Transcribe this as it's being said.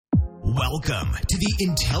Welcome to the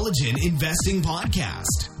Intelligent Investing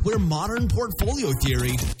Podcast, where modern portfolio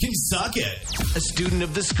theory can suck it. A student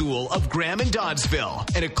of the School of Graham and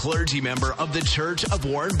Doddsville and a clergy member of the Church of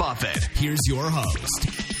Warren Buffett. Here's your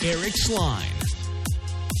host, Eric Schlein.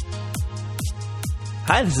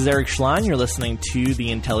 Hi, this is Eric Schlein. You're listening to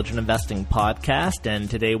the Intelligent Investing Podcast, and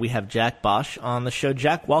today we have Jack Bosch on the show.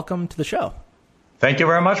 Jack, welcome to the show. Thank you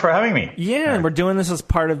very much for having me. Yeah, and we're doing this as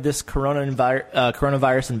part of this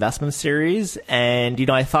coronavirus investment series. And,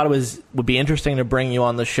 I thought it would be interesting to bring you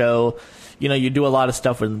on the show. You do a lot of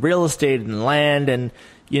stuff with real estate and land, and,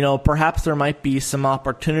 perhaps there might be some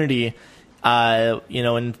opportunity,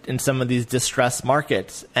 in some of these distressed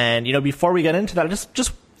markets. And, before we get into that,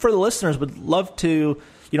 just for the listeners, would love to,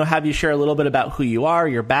 have you share a little bit about who you are,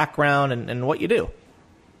 your background, and what you do.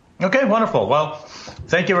 Okay, wonderful. Well,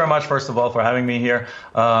 thank you very much, first of all, for having me here.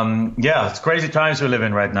 It's crazy times we live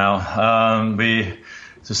in right now,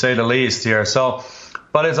 to say the least here.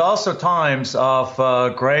 But it's also times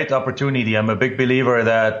of great opportunity. I'm a big believer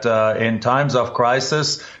that in times of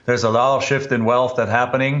crisis, there's a lot of shift in wealth that's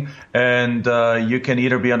happening, and you can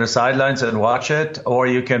either be on the sidelines and watch it, or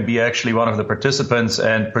you can be actually one of the participants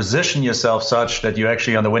and position yourself such that you're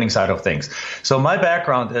actually on the winning side of things. So my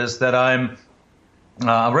background is that I'm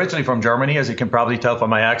originally from Germany, as you can probably tell from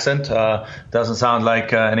my accent. Doesn't sound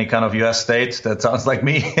like any kind of U.S. state. That sounds like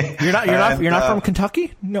me. You're not from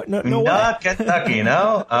Kentucky? No not way. Kentucky,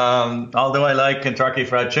 no. Although I like Kentucky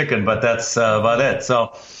Fried Chicken, but that's about it.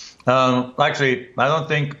 So actually, I don't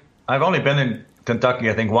think I've only been in Kentucky.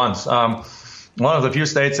 I think once. One of the few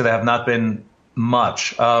states that I have not been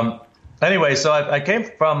much. Anyway, so I came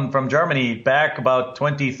from Germany back about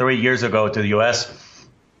 23 years ago to the U.S.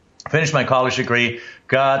 Finished my college degree,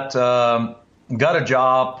 got a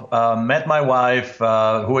job, met my wife,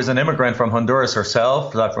 who is an immigrant from Honduras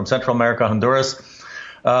herself, from Central America, Honduras.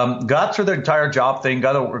 Got through the entire job thing,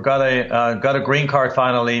 got a green card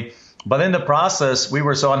finally. But in the process, we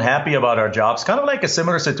were so unhappy about our jobs, kind of like a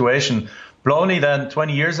similar situation. Only then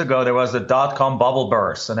 20 years ago, there was the dot-com bubble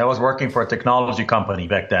burst, and I was working for a technology company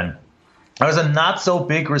back then. There was a not so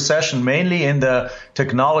big recession, mainly in the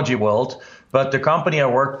technology world. But the company I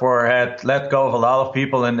worked for had let go of a lot of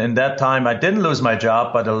people. And in that time, I didn't lose my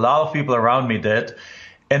job, but a lot of people around me did.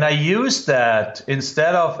 And I used that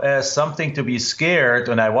instead of as something to be scared,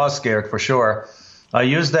 and I was scared for sure, I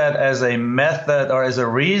used that as a method or as a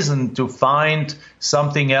reason to find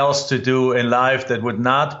something else to do in life that would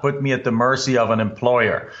not put me at the mercy of an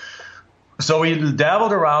employer. So we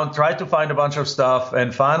dabbled around, tried to find a bunch of stuff,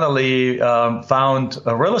 and finally found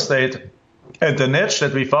real estate. And the niche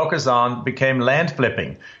that we focus on became land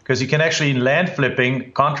flipping, because you can actually, in land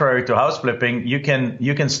flipping, contrary to house flipping, you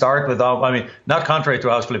can start without, not contrary to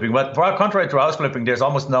house flipping, but for contrary to house flipping, there's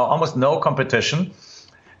almost no competition.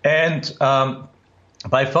 And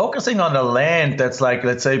by focusing on the land that's like,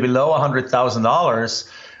 let's say, below $100,000,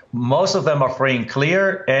 most of them are free and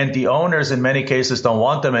clear, and the owners in many cases don't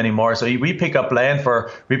want them anymore. So we pick up land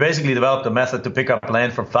we basically developed a method to pick up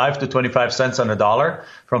land for 5 to 25 cents on the dollar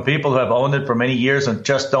from people who have owned it for many years and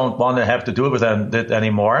just don't want to have to do it with it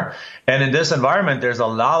anymore. And in this environment, there's a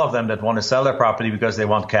lot of them that want to sell their property because they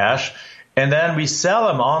want cash. And then we sell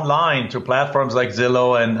them online to platforms like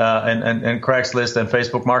Zillow and Craigslist and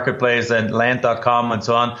Facebook Marketplace and Land.com and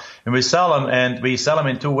so on. And we sell them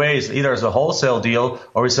in two ways, either as a wholesale deal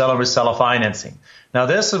or we sell them with seller financing. Now,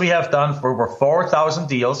 this we have done for over 4,000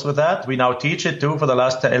 deals with that. We now teach it too for the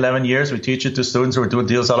last 11 years. We teach it to students who are doing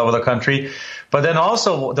deals all over the country. But then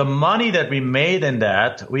also the money that we made in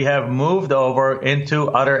that, we have moved over into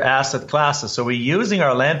other asset classes. So we're using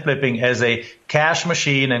our land flipping as a cash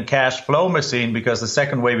machine and cash flow machine, because the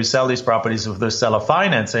second way we sell these properties is with seller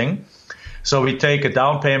financing. So we take a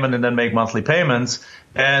down payment and then make monthly payments.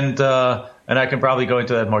 And I can probably go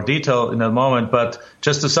into that in more detail in a moment. But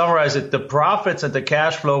just to summarize it, the profits and the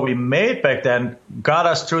cash flow we made back then got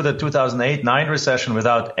us through the 2008-9 recession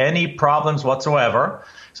without any problems whatsoever.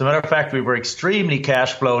 As a matter of fact, we were extremely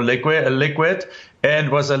cash flow liquid and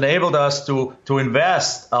was enabled us to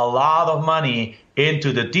invest a lot of money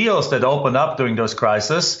into the deals that opened up during those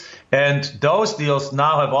crises. And those deals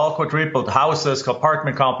now have all quadrupled: houses,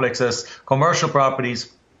 apartment complexes, commercial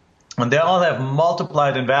properties. And they all have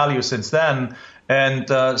multiplied in value since then.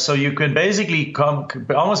 And so you can basically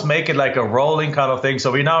almost make it like a rolling kind of thing.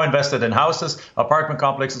 So we now invested in houses, apartment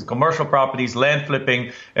complexes, commercial properties, land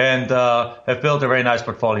flipping, and have built a very nice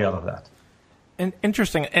portfolio out of that. And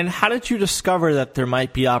interesting. And how did you discover that there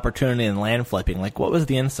might be opportunity in land flipping? Like, what was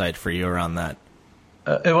the insight for you around that?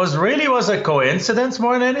 It was a coincidence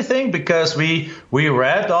more than anything, because we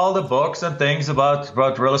read all the books and things about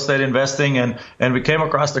real estate investing, and we came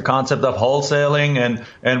across the concept of wholesaling,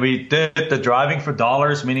 and we did the driving for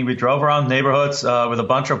dollars, meaning we drove around neighborhoods with a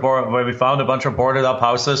bunch of where we found a bunch of boarded up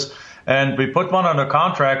houses, and we put one under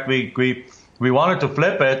contract. We wanted to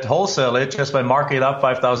flip it, wholesale it, just by marking it up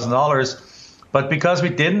 $5,000, but because we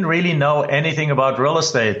didn't really know anything about real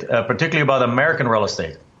estate, particularly about American real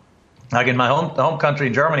estate. Like in my home country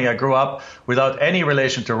in Germany, I grew up without any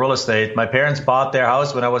relation to real estate. My parents bought their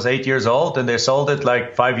house when I was 8 years old, and they sold it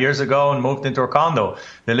like 5 years ago and moved into a condo.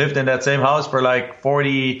 They lived in that same house for like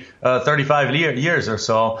 35 years or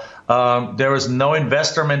so. There was no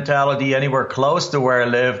investor mentality anywhere close to where I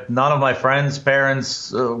lived. None of my friends,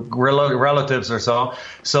 parents, relatives or so.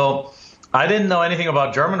 So I didn't know anything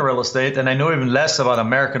about German real estate, and I knew even less about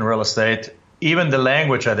American real estate. Even the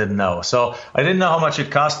language I didn't know. So I didn't know how much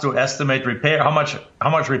it costs to estimate repair, how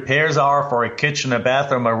much repairs are for a kitchen, a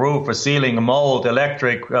bathroom, a roof, a ceiling, a mold,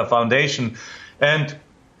 electric, foundation. And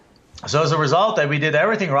so as a result, we did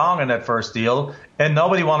everything wrong in that first deal, and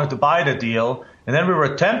nobody wanted to buy the deal. And then we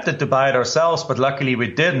were tempted to buy it ourselves, but luckily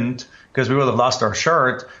we didn't, because we would have lost our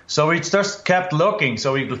shirt. So we just kept looking.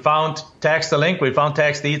 So we found tax delinquent, we found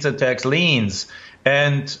tax deeds and tax liens.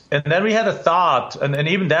 And then we had a thought, and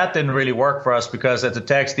even that didn't really work for us, because at the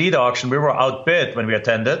tax deed auction, we were outbid when we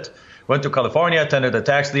attended. Went to California, attended the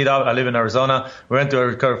tax deed auction. I live in Arizona. We went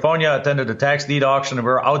to California, attended the tax deed auction, and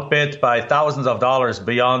we were outbid by thousands of dollars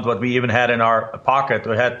beyond what we even had in our pocket,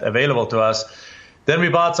 we had available to us. Then we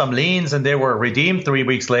bought some liens, and they were redeemed 3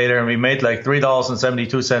 weeks later, and we made like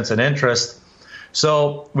 $3.72 in interest.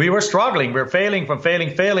 So we were struggling. We were failing.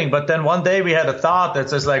 But then one day we had a thought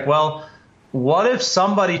that says like, well, what if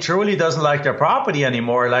somebody truly doesn't like their property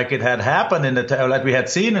anymore, like it had happened like we had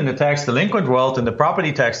seen in the tax delinquent world, in the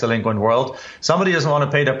property tax delinquent world? Somebody doesn't want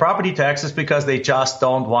to pay their property taxes because they just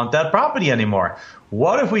don't want that property anymore.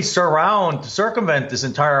 What if we circumvent this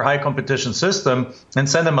entire high competition system and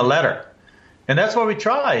send them a letter? And that's what we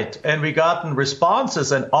tried. And we gotten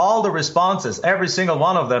responses, and all the responses, every single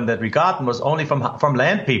one of them that we gotten, was only from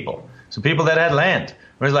land people. So people that had land. It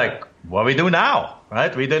was like, what do we do now?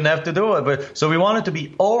 Right? We didn't have to do it. So we wanted to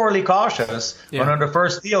be overly cautious. Yeah. When on the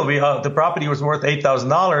first deal, the property was worth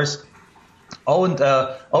 $8,000,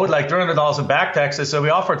 owed like $300 in back taxes. So we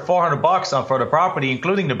offered $400 for the property,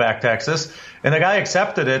 including the back taxes. And the guy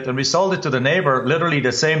accepted it, and we sold it to the neighbor literally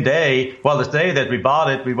the same day. Well, the day that we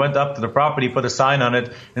bought it, we went up to the property, put a sign on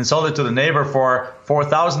it, and sold it to the neighbor for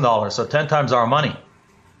 $4,000, so 10 times our money.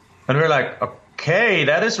 And we were like, okay,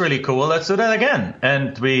 that is really cool. Let's do that again.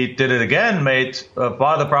 And we did it again,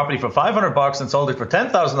 bought the property for $500 and sold it for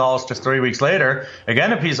 $10,000 just 3 weeks later.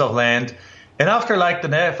 Again, a piece of land. And after like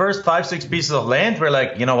the first 5-6 pieces of land, we're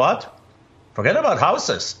like, you know what? Forget about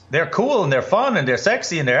houses. They're cool and they're fun and they're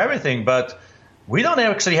sexy and they're everything, but we don't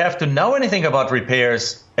actually have to know anything about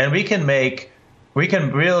repairs, and we can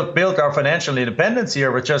build our financial independence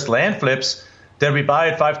here with just land flips. Then we buy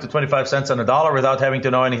it 5 to 25 cents on the dollar without having to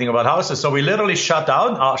know anything about houses. So we literally shut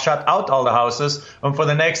out all the houses, and for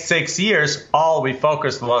the next 6 years, all we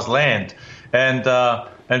focused was land, and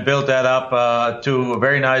built that up to a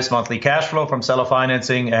very nice monthly cash flow from seller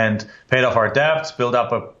financing, and paid off our debts, built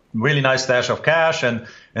up a really nice stash of cash, and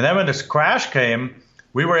then when this crash came,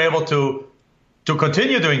 we were able to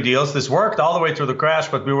continue doing deals. This worked all the way through the crash,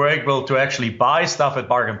 but we were able to actually buy stuff at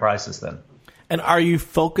bargain prices then. And are you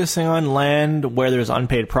focusing on land where there's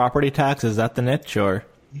unpaid property tax? Is that the niche, or?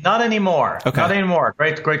 Not anymore. Okay. Not anymore.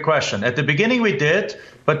 Great question. At the beginning we did,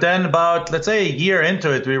 but then about, let's say, a year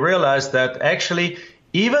into it, we realized that actually,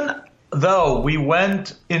 even though we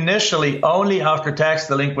went initially only after tax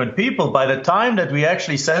delinquent people, by the time that we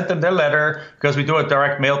actually sent them their letter, because we do a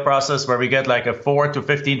direct mail process where we get like a 4 to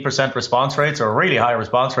 15% response rate, so a really high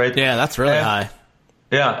response rate. Yeah, that's really high.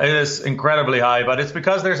 Yeah, it is incredibly high, but it's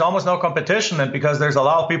because there's almost no competition, and because there's a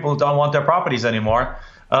lot of people who don't want their properties anymore.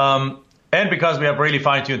 And because we have really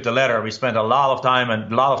fine-tuned the letter. We spent a lot of time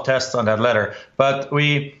and a lot of tests on that letter. But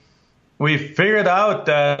we figured out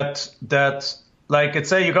that like, let's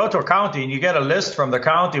say you go to a county and you get a list from the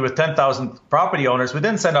county with 10,000 property owners. We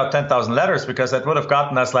didn't send out 10,000 letters because that would have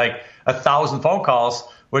gotten us like 1,000 phone calls,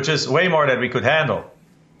 which is way more than we could handle.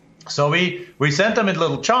 So we sent them in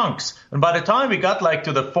little chunks. And by the time we got like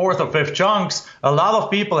to the 4th or 5th chunks, a lot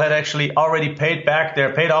of people had actually already paid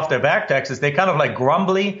off their back taxes. They kind of like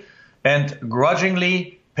grumbly and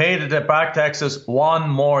grudgingly paid their back taxes one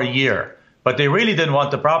more year. But they really didn't want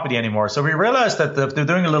the property anymore. So we realized that after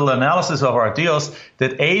doing a little analysis of our deals,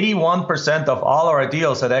 that 81% of all our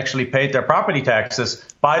deals had actually paid their property taxes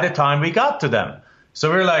by the time we got to them. So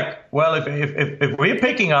we're like, well, if we're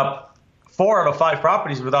picking up 4 out of 5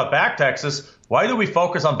 properties without back taxes, why do we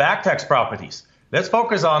focus on back tax properties? Let's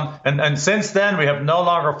focus on, and since then we have no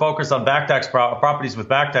longer focused on back tax properties with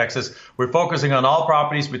back taxes. We're focusing on all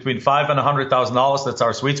properties between $5,000 and $100,000. That's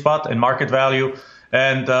our sweet spot in market value.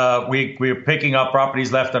 And we're picking up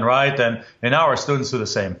properties left and right, and now our students do the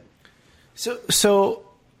same. So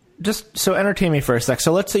entertain me for a sec.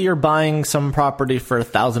 So let's say you're buying some property for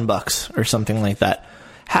 $1,000 or something like that.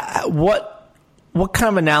 What kind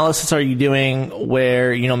of analysis are you doing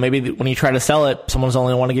where, maybe when you try to sell it, someone's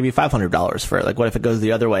only want to give you $500 for it? Like, what if it goes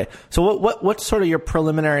the other way? So what's sort of your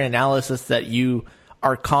preliminary analysis that you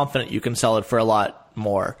are confident you can sell it for a lot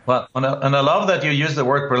more? Well, and I love that you use the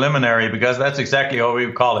word preliminary, because that's exactly what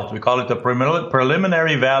we call it. We call it the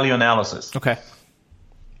preliminary value analysis. Okay.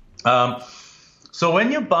 So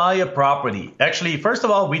when you buy a property, actually, first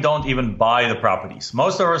of all, we don't even buy the properties.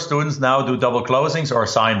 Most of our students now do double closings or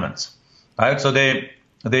assignments. Right, so they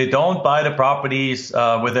don't buy the properties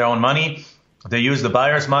with their own money. They use the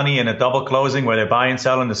buyer's money in a double closing where they buy and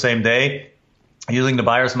sell in the same day using the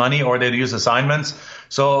buyer's money, or they use assignments.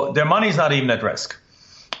 So their money is not even at risk.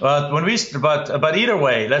 But either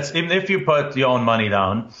way, even if you put your own money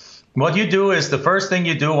down, what you do is the first thing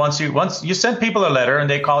you do once you send people a letter and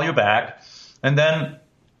they call you back, and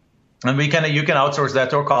you can outsource that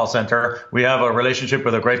to a call center. We have a relationship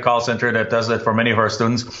with a great call center that does that for many of our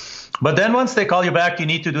students. But then once they call you back, you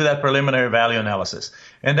need to do that preliminary value analysis.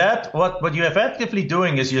 And that what you're effectively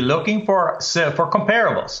doing is you're looking for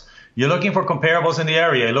comparables. You're looking for comparables in the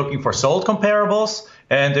area. You're looking for sold comparables.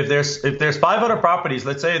 And if there's 5 other properties,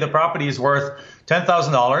 let's say the property is worth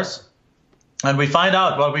 $10,000. And we find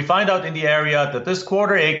out in the area that this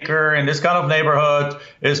quarter acre in this kind of neighborhood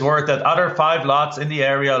is worth that other 5 lots in the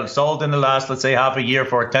area sold in the last, let's say, half a year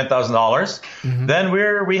for $10,000. Mm-hmm. Then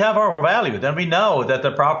we have our value. Then we know that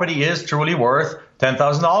the property is truly worth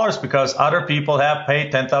 $10,000 because other people have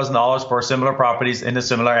paid $10,000 for similar properties in a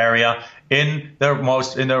similar area in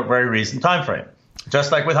a very recent time frame.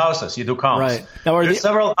 Just like with houses, you do comps. Right. Now, there's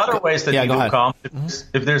several other ways that you do comps.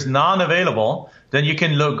 If there's none available, then you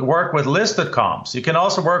can work with listed comps. You can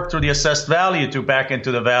also work through the assessed value to back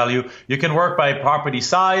into the value. You can work by property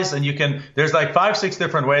size, and there's like 5-6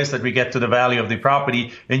 different ways that we get to the value of the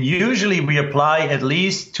property. And usually we apply at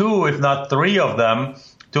least 2, if not 3 of them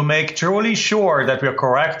to make truly sure that we're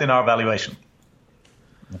correct in our valuation.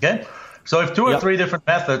 Okay? So if 2 or 3 different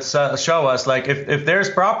methods show us, like if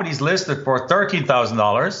there's properties listed for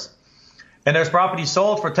 $13,000 and there's properties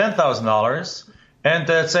sold for $10,000, and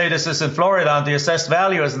let's say this is in Florida and the assessed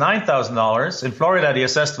value is $9,000. In Florida, the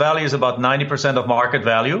assessed value is about 90% of market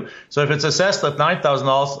value. So if it's assessed at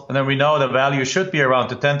 $9,000, then we know the value should be around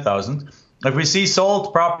to $10,000. If we see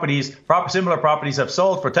sold properties, similar properties have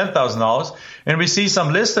sold for $10,000, and we see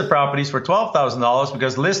some listed properties for $12,000,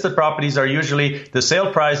 because listed properties are usually, the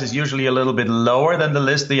sale price is usually a little bit lower than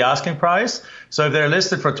the asking price. So if they're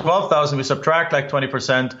listed for $12,000, we subtract like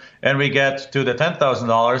 20%, and we get to the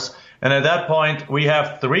 $10,000. And at that point, we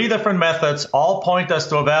have 3 different methods, all point us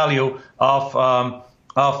to a value of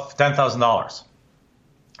 $10,000.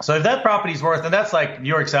 So if that property is worth, and that's like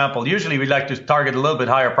your example, usually we like to target a little bit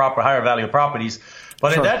higher value properties.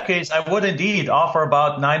 But in that case, I would indeed offer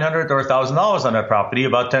about $900 or $1,000 on that property,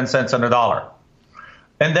 about 10 cents on the dollar.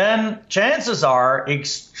 And then chances are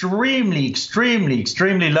extremely, extremely,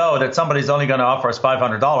 extremely low that somebody's only going to offer us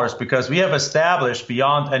 $500, because we have established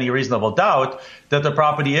beyond any reasonable doubt that the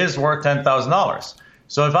property is worth $10,000.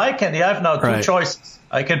 So if I have now 2 choices.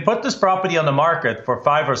 I can put this property on the market for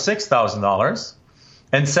 $5,000 or $6,000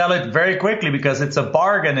 and sell it very quickly because it's a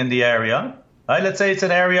bargain in the area. Right? Let's say it's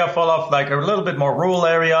an area full of like a little bit more rural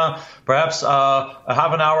area, perhaps a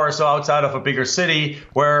half an hour or so outside of a bigger city,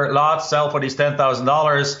 where lots sell for these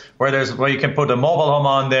 $10,000, where you can put a mobile home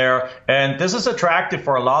on there. And this is attractive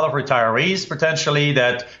for a lot of retirees potentially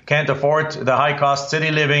that can't afford the high cost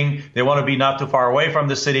city living. They want to be not too far away from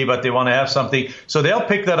the city, but they want to have something. So they'll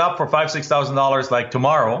pick that up for $5,000, $6,000 like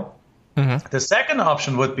tomorrow. Mm-hmm. The second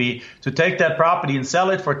option would be to take that property and sell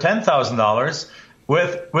it for $10,000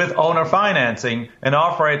 with owner financing and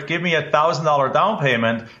offer it, give me $1,000 down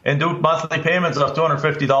payment and do monthly payments of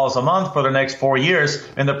 $250 a month for the next 4 years,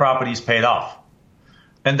 and the property is paid off.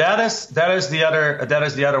 And that is the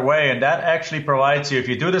other way, and that actually provides you, if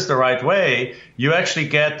you do this the right way, you actually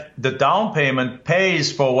get the down payment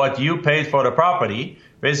pays for what you paid for the property.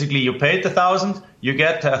 Basically, you paid the $1,000, you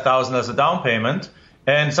get $1,000 as a down payment.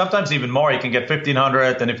 And sometimes even more, you can get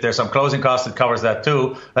 $1,500, and if there's some closing costs, it covers that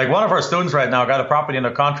too. Like one of our students right now got a property under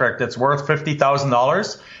contract that's worth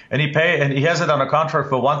 $50,000, and he has it on a contract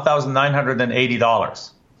for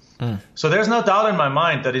 $1,980. So there's no doubt in my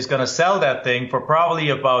mind that he's going to sell that thing for probably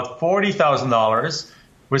about $40,000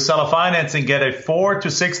 with seller financing, get a $4,000 to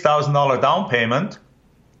 $6,000 down payment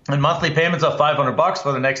and monthly payments of $500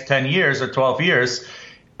 for the next 10 years or 12 years.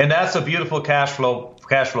 And that's a beautiful cash flow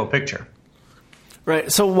picture.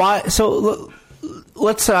 Right. So why? So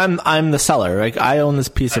let's say I'm the seller. Like I own this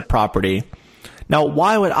piece of property. Now,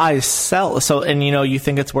 why would I sell? So, and you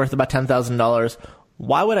think it's worth about $10,000.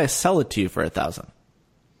 Why would I sell it to you for $1,000?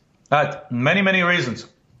 Many, many reasons.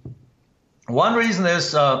 One reason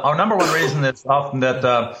is, our number one reason is often that,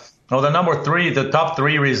 the top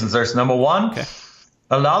three reasons. There's number one,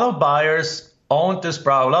 a lot of buyers owned this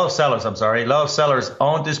property, a lot of sellers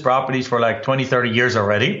owned these properties for like 20, 30 years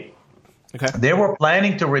already. Okay. They were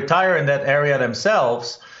planning to retire in that area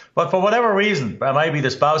themselves, but for whatever reason, maybe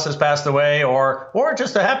the spouse has passed away or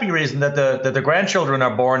just a happy reason that the grandchildren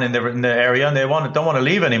are born in the area and they don't want to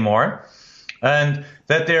leave anymore. And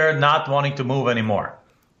that they're not wanting to move anymore.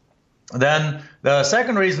 Then the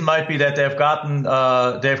second reason might be that they've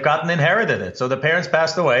gotten inherited it. So the parents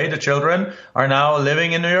passed away, the children are now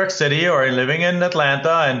living in New York City or living in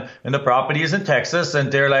Atlanta, and the property is in Texas,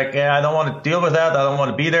 and they're like, I don't want to deal with that, I don't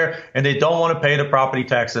want to be there, and they don't want to pay the property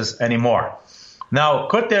taxes anymore. Now,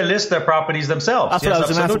 could they list their properties themselves? That's what I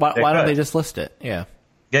was going to ask. Why don't they just list it? Yeah.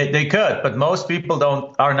 They could, but most people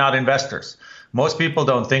are not investors. Most people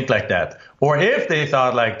don't think like that. Or if they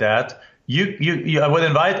thought like that, I would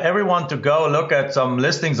invite everyone to go look at some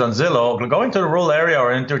listings on Zillow, go into the rural area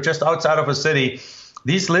or into just outside of a city.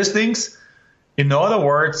 These listings, in other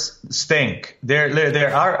words, stink. They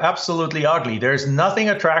are absolutely ugly. There's nothing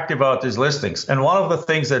attractive about these listings. And one of the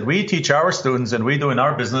things that we teach our students and we do in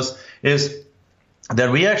our business is that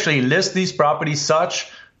we actually list these properties such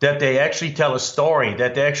that they actually tell a story,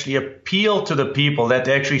 that they actually appeal to the people, that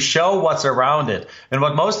they actually show what's around it. And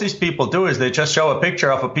what most of these people do is they just show a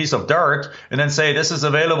picture of a piece of dirt and then say, this is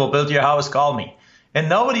available, build your house, call me. And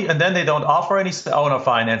then they don't offer any owner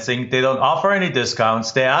financing. They don't offer any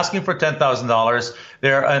discounts. They're asking for $10,000.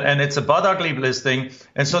 And it's a butt ugly listing.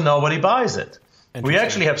 And so nobody buys it. We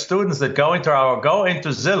actually have students that go into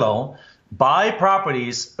Zillow, buy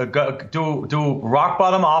properties, do rock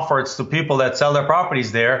bottom offers to people that sell their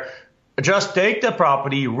properties there, just take the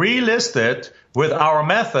property, relist it with our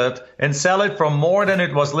method, and sell it for more than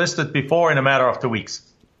it was listed before in a matter of 2 weeks.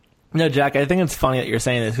 No, Jack, I think it's funny that you're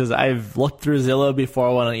saying this because I've looked through Zillow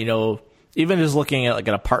before when, even just looking at like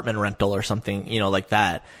an apartment rental or something, like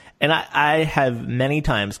that. And I have many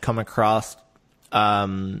times come across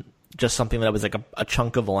just something that was like a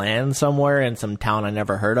chunk of land somewhere in some town I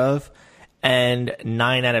never heard of. And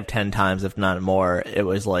 9 out of 10 times, if not more, it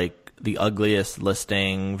was like the ugliest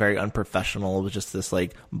listing, very unprofessional. It was just this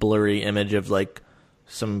like blurry image of like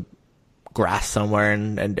some grass somewhere.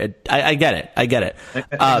 And I get it.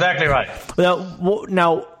 Exactly right.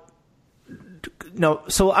 Now,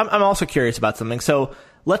 so I'm also curious about something. So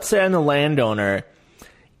let's say I'm the landowner.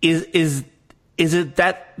 Is it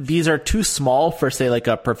that these are too small for, say, like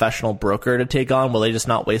a professional broker to take on? Will they just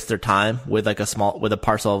not waste their time with like a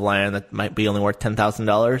parcel of land that might be only worth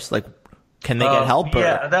 $10,000? Like, can they get help?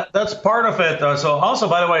 Yeah, that's part of it. So also,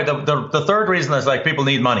 by the way, the third reason is like people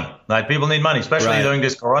need money. Like people need money, especially during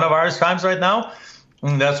this coronavirus times right now.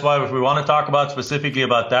 And that's why we want to talk about specifically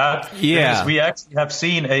about that. Yeah. Because we actually have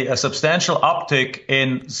seen a substantial uptick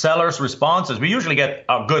in sellers' responses. We usually get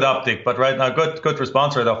a good uptick, but right now, good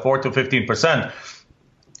response rate of 4 to 15%.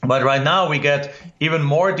 But right now we get even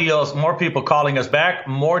more deals, more people calling us back,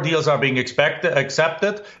 more deals are being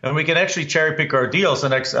accepted, and we can actually cherry pick our deals.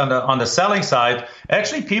 And on the selling side,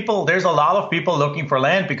 actually there's a lot of people looking for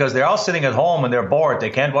land because they're all sitting at home and they're bored. They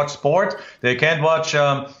can't watch sport. They can't watch,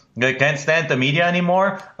 they can't stand the media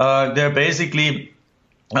anymore. They're basically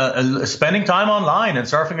spending time online and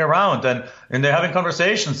surfing around and they're having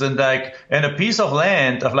conversations and a piece of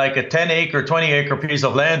land of like a 10-acre, 20-acre piece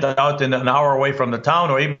of land out in an hour away from the town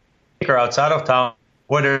or even an acre outside of town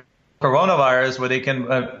where there's coronavirus, where they can,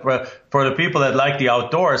 for the people that like the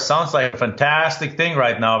outdoors, sounds like a fantastic thing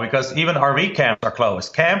right now because even RV camps are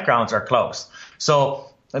closed. Campgrounds are closed. So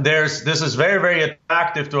this is very, very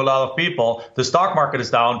attractive to a lot of people. The stock market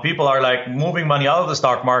is down. People are like moving money out of the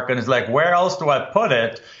stock market. It's like, where else do I put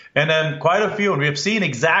it? And then quite a few, and we have seen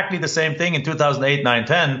exactly the same thing in 2008, 9,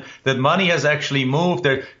 10, that money has actually moved,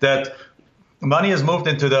 that money has moved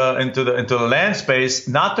into the land space,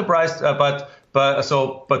 not to price, but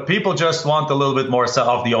But people just want a little bit more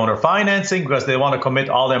of the owner financing because they want to commit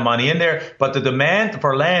all their money in there. But the demand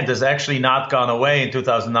for land has actually not gone away in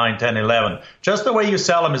 2009, 10, 11. Just the way you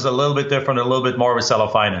sell them is a little bit different, a little bit more with seller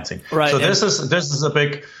financing. Right. So this is a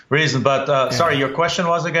big reason. But sorry, your question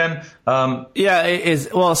was again? So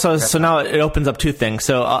now it opens up two things.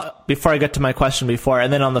 So before I get to my question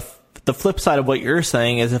and then on the flip side of what you're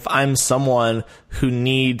saying is if I'm someone who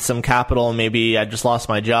needs some capital, maybe I just lost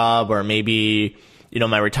my job or maybe,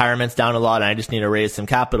 my retirement's down a lot and I just need to raise some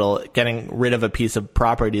capital, getting rid of a piece of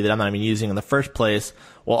property that I'm not even using in the first place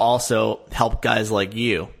will also help guys like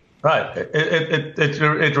you. Right.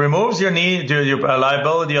 It removes your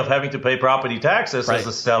liability of having to pay property taxes as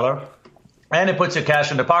a seller, and it puts your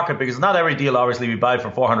cash in the pocket because not every deal obviously we buy for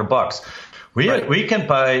 $400. We can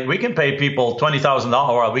pay people $20,000,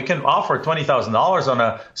 or we can offer $20,000 on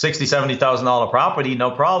a $60,000, $70,000 property,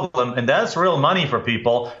 no problem, and that's real money for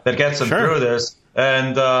people that gets them through this.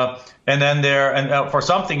 And then for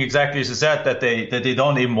something exactly as you said that they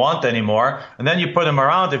don't even want anymore, and then you put them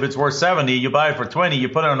around. If it's worth 70, you buy it for 20. You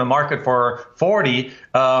put it on the market for 40.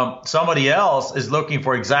 Somebody else is looking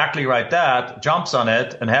for exactly that, jumps on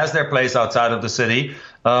it, and has their place outside of the city.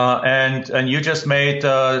 And you just made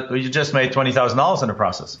 $20,000 in the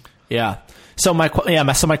process. Yeah. So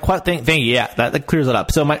that clears it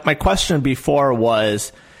up. So my question before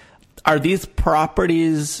was, are these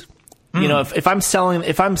properties? If I'm selling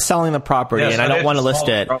the property and I don't want to list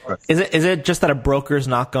it, is it just that a broker's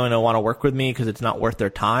not going to want to work with me because it's not worth their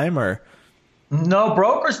time, or? No,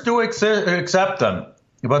 brokers do accept them,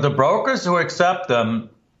 but the brokers who accept them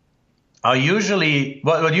are usually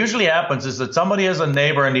what usually happens is that somebody has a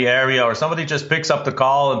neighbor in the area, or somebody just picks up the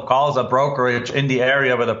call and calls a brokerage in the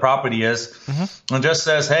area where the property is, and just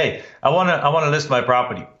says, "Hey, I want to list my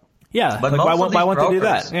property." Yeah, but why won't they do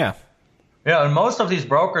that? Yeah. Yeah, and most of these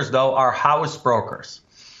brokers, though, are house brokers.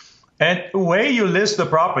 And the way you list the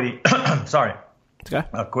property, sorry, okay.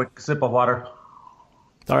 A quick sip of water.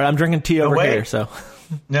 Sorry, I'm drinking tea over here, so.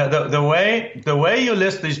 Yeah, the way you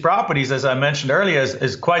list these properties, as I mentioned earlier,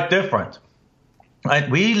 is quite different. Right?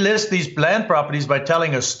 We list these land properties by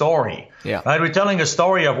telling a story. Yeah. Right? We're telling a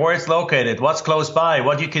story of where it's located, what's close by,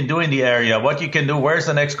 what you can do in the area, what you can do, where's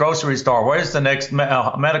the next grocery store, where's the next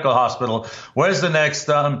medical hospital, where's the next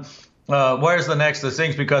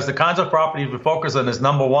things, because the kinds of properties we focus on is,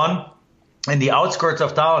 number one, in the outskirts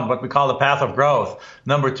of town, what we call the path of growth.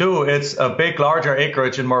 Number two, it's a big, larger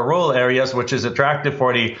acreage in more rural areas, which is attractive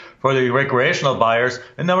for the recreational buyers.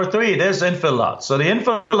 And number three, there's infill lots. So the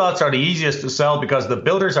infill lots are the easiest to sell because the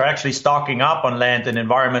builders are actually stocking up on land in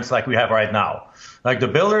environments like we have right now. Like the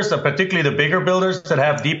builders, particularly the bigger builders that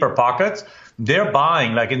have deeper pockets, they're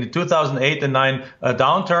buying, like in the 2008 and 9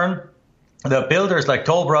 downturn, the builders like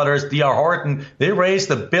Toll Brothers, D.R. Horton, they raised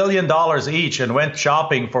 $1 billion each and went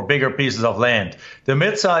shopping for bigger pieces of land. The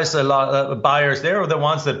mid-sized buyers, they're the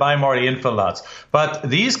ones that buy more of the infill lots. But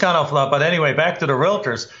but anyway, back to the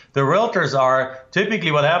realtors. The realtors are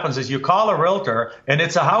typically, what happens is you call a realtor, and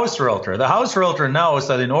it's a house realtor. The house realtor knows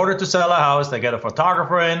that in order to sell a house, they get a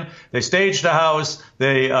photographer in, they stage the house,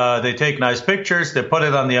 they take nice pictures, they put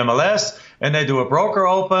it on the MLS, and they do a broker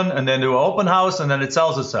open, and then do an open house, and then it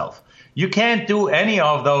sells itself. You can't do any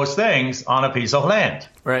of those things on a piece of land.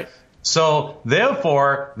 Right. So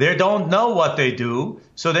therefore, they don't know what they do.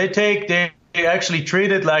 So they actually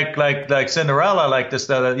treat it like Cinderella, like this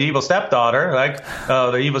the evil stepdaughter, like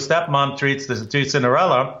the evil stepmom treats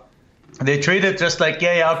Cinderella. They treat it just like,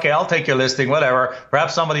 yeah, okay, I'll take your listing, whatever.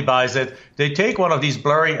 Perhaps somebody buys it. They take one of these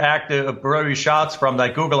blurry shots from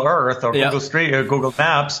like Google Earth or Google Street or Google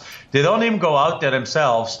Maps. They don't even go out there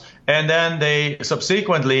themselves. And then they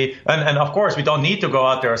subsequently, and of course, we don't need to go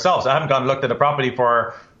out there ourselves. I haven't gone and looked at a property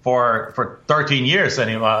for 13 years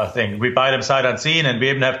anymore. We buy them sight unseen, and we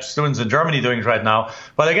even have students in Germany doing it right now.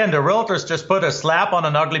 But again, the realtors just put a slap on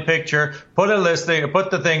an ugly picture, put a listing, put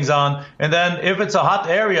the things on, and then if it's a hot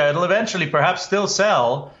area, it'll eventually perhaps still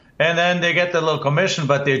sell, and then they get the little commission,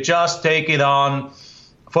 but they just take it on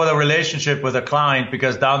for the relationship with a client,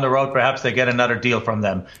 because down the road perhaps they get another deal from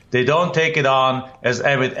them. They don't take it on as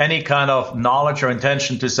with any kind of knowledge or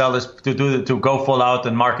intention to sell this, to go full out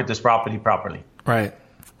and market this property properly. Right.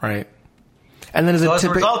 And then as a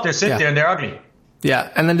result, they sit there and they're ugly. Yeah,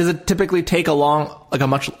 and then does it typically take a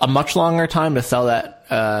much longer time to sell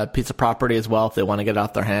that piece of property as well if they want to get it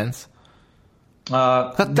off their hands?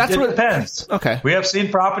 It depends. Okay. We have seen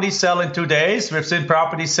properties sell in 2 days. We've seen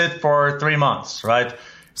properties sit for 3 months, right?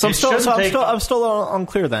 So I'm still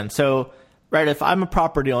unclear then. So, right, if I'm a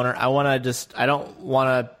property owner, I don't want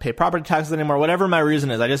to pay property taxes anymore. Whatever my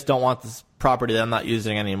reason is, I just don't want this property that I'm not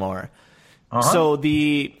using anymore. Uh-huh. So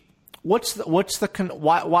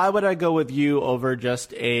Why would I go with you over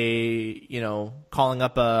just calling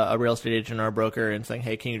up a real estate agent or a broker and saying,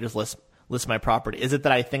 hey, can you just list my property? Is it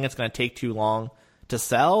that I think it's going to take too long to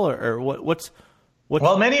sell, or what's?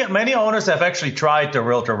 Well, many owners have actually tried the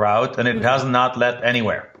realtor route, and it has not led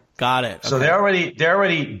anywhere. Got it. Okay. So they're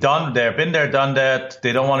already done. They've been there, done that.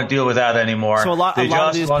 They don't want to deal with that anymore. So a lot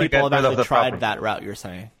of these people have actually tried that route, you're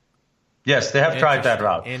saying? Yes, they have tried that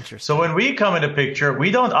route. Interesting. So when we come into picture,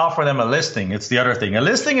 we don't offer them a listing. It's the other thing. A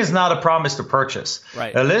listing is not a promise to purchase.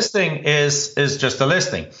 Right. A listing is just a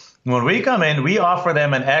listing. When we come in, we offer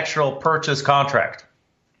them an actual purchase contract.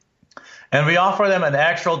 And we offer them an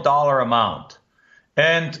actual dollar amount.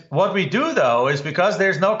 And what we do, though, is because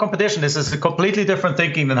there's no competition, this is a completely different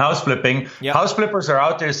thinking than house flipping. Yep. House flippers are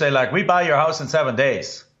out there say, like, we buy your house in 7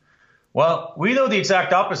 days. Well, we do the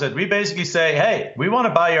exact opposite. We basically say, hey, we want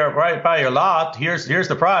to buy your lot. Here's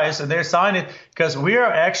the price. And they sign it because we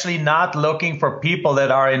are actually not looking for people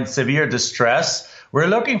that are in severe distress. We're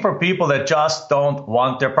looking for people that just don't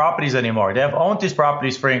want their properties anymore. They have owned these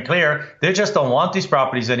properties free and clear. They just don't want these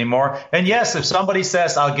properties anymore. And yes, if somebody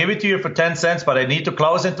says, I'll give it to you for 10 cents, but I need to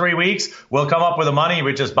close in 3 weeks, we'll come up with the money.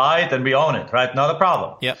 We just buy it and we own it, right? Not a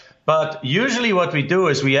problem. Yep. But usually what we do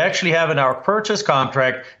is we actually have in our purchase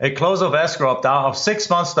contract a close of escrow of 6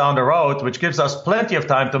 months down the road, which gives us plenty of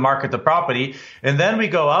time to market the property. And then we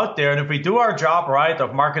go out there, and if we do our job right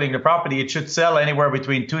of marketing the property, it should sell anywhere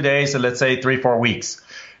between 2 days and let's say 3-4 weeks.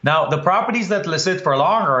 Now, the properties that sit for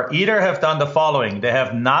longer either have done the following. They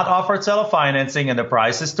have not offered seller financing and the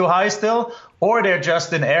price is too high still, or they're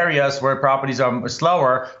just in areas where properties are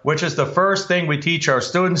slower, which is the first thing we teach our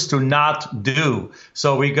students to not do.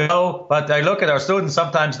 So we go, but I look at our students,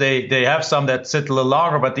 sometimes they have some that sit a little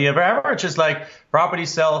longer, but the average is like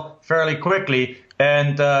properties sell fairly quickly.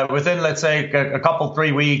 And within, let's say, a couple,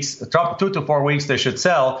 3 weeks, 2 to 4 weeks, they should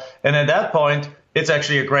sell. And at that point, it's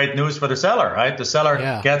actually a great news for the seller, right? The seller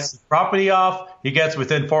gets the property off. He gets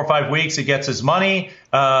within 4 or 5 weeks, he gets his money.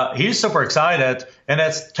 He's super excited. And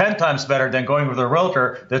that's 10 times better than going with a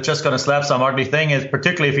realtor that's just going to slap some ugly thing,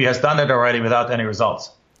 particularly if he has done it already without any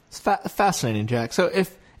results. It's fascinating, Jack. So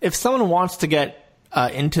if someone wants to get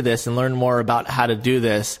into this and learn more about how to do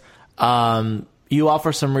this, you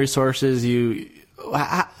offer some resources.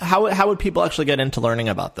 How would people actually get into learning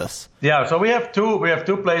about this? Yeah, so we have two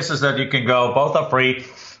places that you can go. Both are free.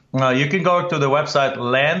 You can go to the website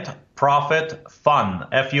Land Profit Fun,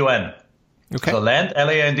 F-U-N. Okay. So Land,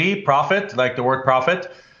 L-A-N-D, profit, like the word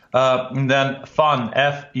profit, and then fun,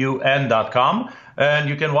 F-U-N.com. And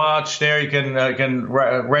you can watch there. You can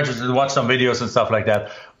register to watch some videos and stuff like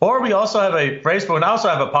that. Or we also have a Facebook and also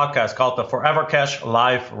have a podcast called the Forever Cash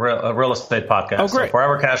Life Real Estate Podcast. Oh, great. So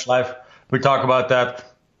Forever Cash Life. We talk about that.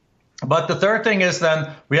 But the third thing is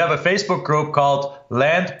then we have a Facebook group called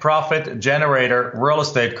Land Profit Generator Real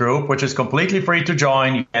Estate Group, which is completely free to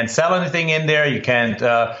join. You can't sell anything in there. You can't.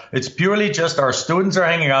 It's purely just our students are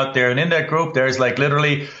hanging out there. And in that group, there's like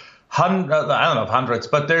literally hundreds,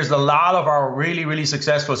 but there's a lot of our really, really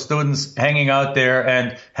successful students hanging out there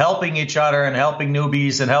and helping each other and helping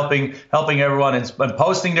newbies and helping everyone and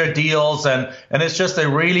posting their deals. And it's just a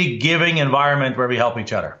really giving environment where we help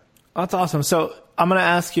each other. That's awesome. So I'm going to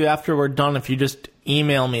ask you after we're done if you just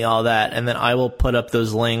email me all that, and then I will put up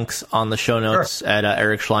those links on the show notes at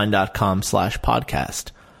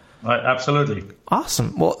ericschlein.com/podcast. Absolutely.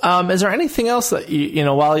 Awesome. Well, is there anything else that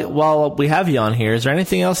while we have you on here, is there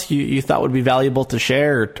anything else you thought would be valuable to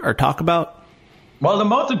share or talk about? Well, the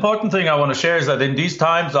most important thing I want to share is that in these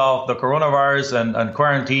times of the coronavirus and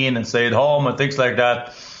quarantine and stay at home and things like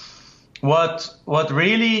that, what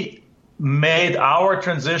really made our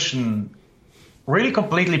transition really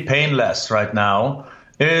completely painless right now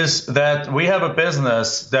is that we have a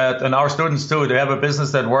business and our students too, they have a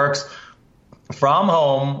business that works from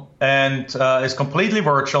home and is completely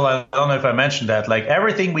virtual. I don't know if I mentioned that. Like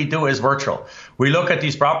everything we do is virtual. We look at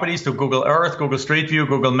these properties through Google Earth, Google Street View,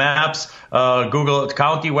 Google Maps, Google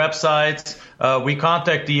County websites. We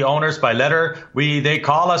contact the owners by letter. They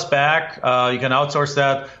call us back. You can outsource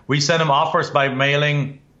that. We send them offers by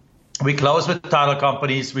mailing. We close with title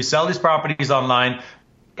companies. We sell these properties online.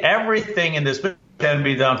 Everything in this can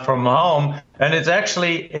be done from home. And it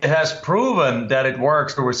has proven that it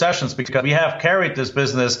works through recessions because we have carried this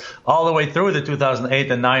business all the way through the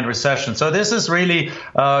 2008 and 9 recession. So this is really,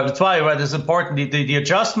 that's why it's important. The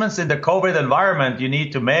adjustments in the COVID environment you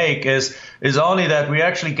need to make is only that we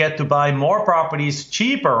actually get to buy more properties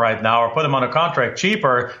cheaper right now or put them on a contract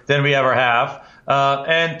cheaper than we ever have.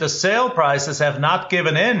 And the sale prices have not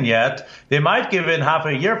given in yet. They might give in half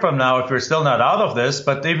a year from now if we're still not out of this,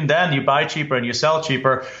 but even then you buy cheaper and you sell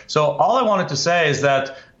cheaper. So all I wanted to say is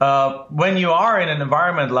that when you are in an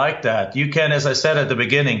environment like that, you can, as I said at the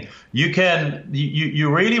beginning, you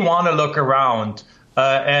really want to look around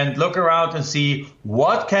and see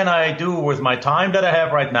what can I do with my time that I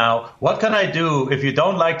have right now? What can I do if you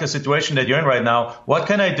don't like the situation that you're in right now? What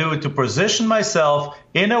can I do to position myself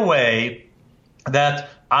in a way that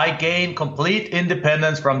I gain complete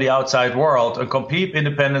independence from the outside world and complete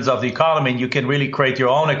independence of the economy, and you can really create your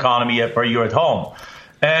own economy where you're at home.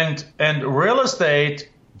 And real estate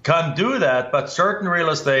can do that, but certain real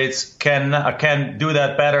estates can do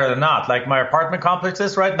that better than not. Like my apartment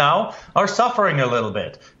complexes right now are suffering a little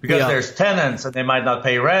bit because there's tenants and they might not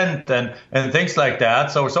pay rent and things like that.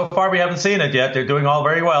 So far we haven't seen it yet. They're doing all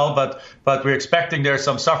very well, but we're expecting there's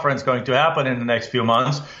some sufferance going to happen in the next few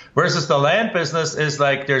months. Versus the land business is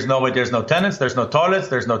like there's no tenants, there's no toilets,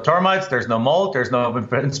 there's no termites, there's no mold, there's no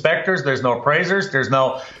inspectors, there's no appraisers, there's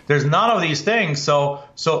none of these things. So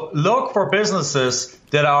look for businesses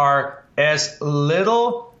that are as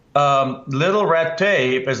little red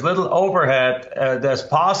tape, as little overhead as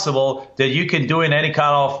possible that you can do in any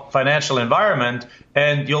kind of financial environment,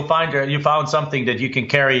 and you found something that you can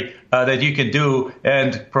carry, that you can do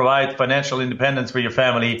and provide financial independence for your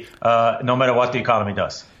family, no matter what the economy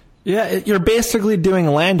does. Yeah, you're basically doing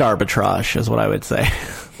land arbitrage, is what I would say.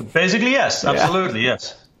 Basically, yes, absolutely,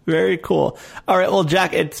 yes. Very cool. All right, well,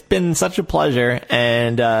 Jack, it's been such a pleasure,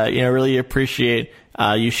 and really appreciate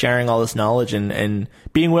you sharing all this knowledge and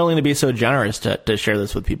being willing to be so generous to share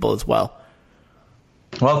this with people as well.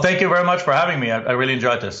 Well, thank you very much for having me. I really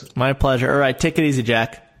enjoyed this. My pleasure. All right, take it easy,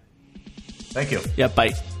 Jack. Thank you. Yeah,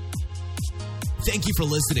 bye. Thank you for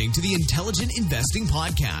listening to the Intelligent Investing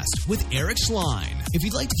Podcast with Eric Schlein. If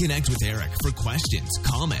you'd like to connect with Eric for questions,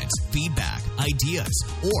 comments, feedback, ideas,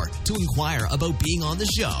 or to inquire about being on the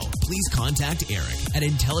show, please contact Eric at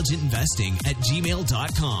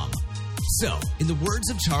intelligentinvesting@gmail.com. So, in the words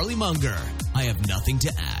of Charlie Munger, I have nothing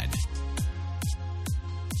to add.